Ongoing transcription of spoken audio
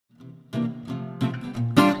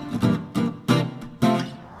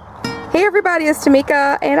Hey everybody, it's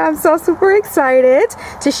Tamika, and I'm so super excited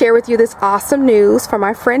to share with you this awesome news from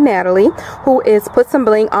my friend Natalie, who is Put Some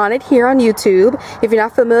Bling on It here on YouTube. If you're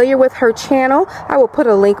not familiar with her channel, I will put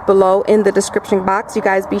a link below in the description box. You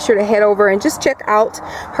guys be sure to head over and just check out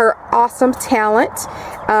her awesome talent.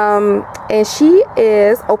 And she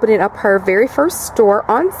is opening up her very first store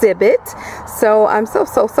on Zibbit. So I'm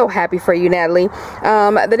so happy for you, Natalie.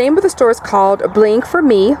 The name of the store is called Bling for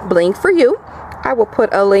Me, Bling for You. I will put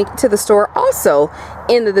a link to the store also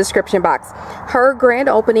in the description box. Her grand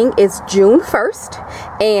opening is June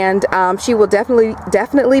 1st, and she will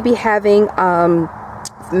definitely be having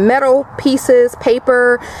metal pieces,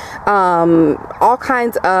 paper, all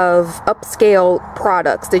kinds of upscale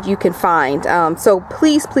products that you can find. So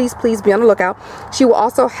please be on the lookout. She will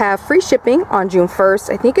also have free shipping on June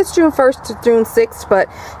 1st. I think it's June 1st to June 6th, but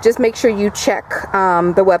just make sure you check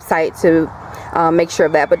the website to make sure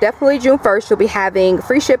of that. But definitely June 1st she'll be having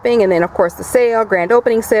free shipping, and then of course the sale, grand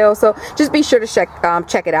opening sale. So just be sure to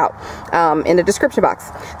check it out in the description box.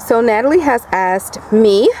 So Natalie has asked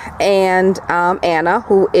me and Anna,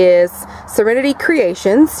 who is Serenity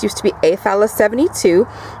Creations, used to be AFALA72,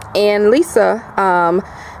 and Lisa,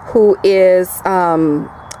 who is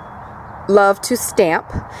Love to Stamp,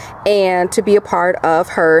 and to be a part of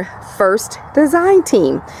her first design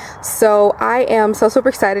team. So I am so super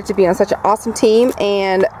excited to be on such an awesome team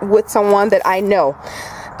and with someone that I know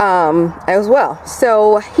as well.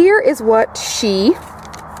 So here is what she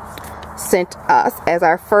sent us as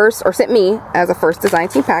our first, or sent me as a first design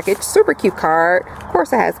team package. Super cute card. Of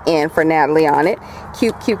course it has N for Natalie on it.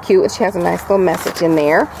 Cute. And she has a nice little message in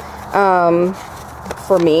there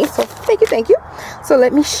for me. So thank you. So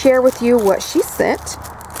let me share with you what she sent.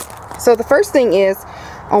 So the first thing is,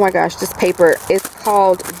 oh my gosh, this paper is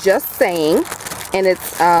called Just Saying, and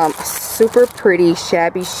it's super pretty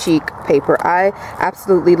shabby chic paper. I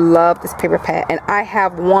absolutely love this paper pad, and I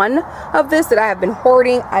have one of this that I have been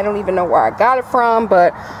hoarding. I don't even know where I got it from,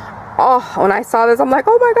 but when I saw this, I'm like,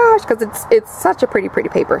 oh my gosh, because it's such a pretty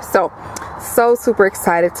paper. So super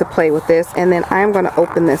excited to play with this. And then I'm going to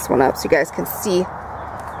open this one up so you guys can see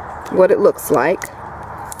what it looks like.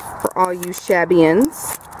 For all you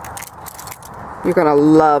shabbians, you're gonna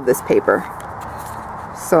love this paper.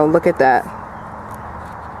 So look at that,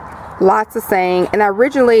 lots of saying. And I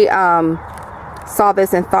originally saw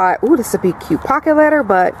this and thought, ooh, this would be a cute pocket letter,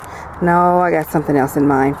 but no, I got something else in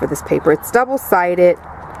mind for this paper. It's double-sided,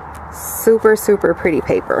 super pretty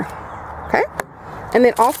paper. Okay, and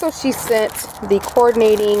then also she sent the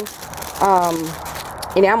coordinating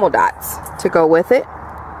enamel dots to go with it.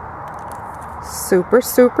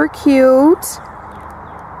 Super cute.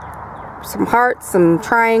 Some hearts, some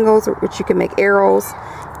triangles, which you can make arrows.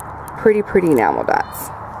 Pretty enamel dots.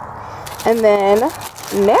 And then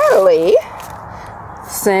Natalie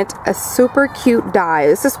sent a super cute die.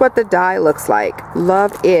 This is what the die looks like.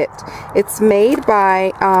 Love it. It's made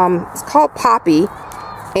by it's called Poppy,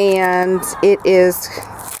 and it is,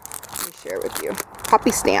 let me share with you,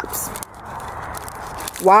 Poppy Stamps.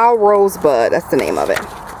 Wild Rosebud, that's the name of it.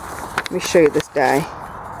 Let me show you this die.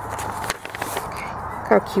 Okay, look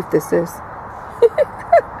how cute this is.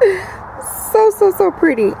 so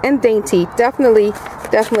pretty and dainty. Definitely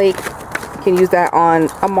can use that on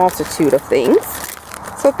a multitude of things.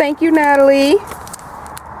 So thank you, Natalie.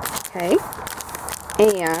 Okay,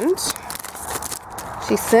 and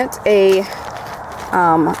she sent a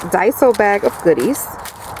Daiso bag of goodies.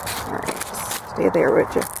 All right, just stay there,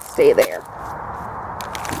 would you? Stay there.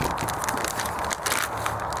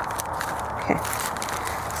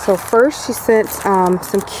 So first she sent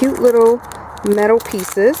some cute little metal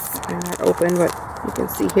pieces. They're not open, but you can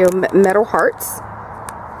see here metal hearts.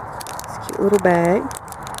 It's a cute little bag.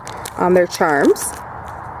 They're charms.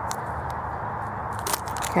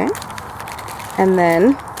 Okay. And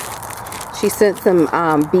then she sent some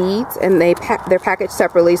beads, and they're packaged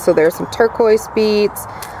separately. So there's some turquoise beads,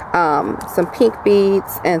 some pink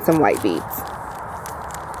beads, and some white beads.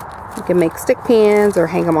 You can make stick pins or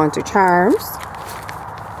hang them onto charms.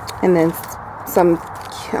 And then some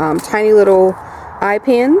tiny little eye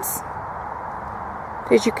pins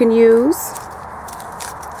that you can use.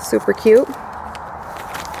 Super cute.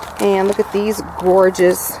 And look at these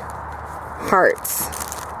gorgeous hearts.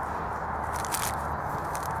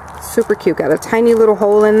 Super cute. Got a tiny little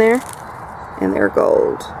hole in there, and they're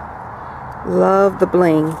gold. Love the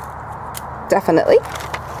bling. Definitely.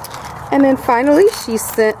 And then finally she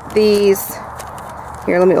sent these.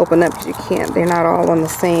 Here, let me open them because you can't. They're not all on the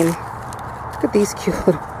same. Look at these cute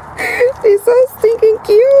little. They're so stinking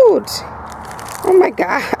cute. Oh my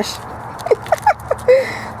gosh.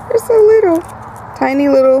 They're so little. Tiny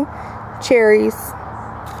little cherries.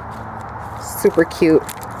 super cute.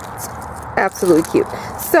 It's absolutely cute.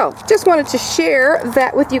 So just wanted to share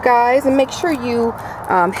that with you guys, and make sure you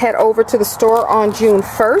head over to the store on June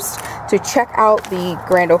 1st to check out the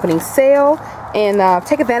grand opening sale and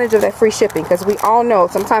take advantage of that free shipping, because we all know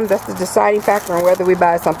sometimes that's the deciding factor on whether we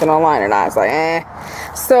buy something online or not. It's like,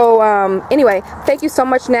 So anyway, thank you so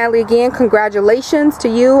much, Natalie. Again, congratulations to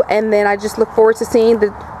you, and then I just look forward to seeing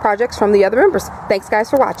the projects from the other members. Thanks guys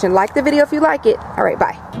for watching. Like the video if you like it. All right,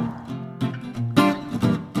 bye.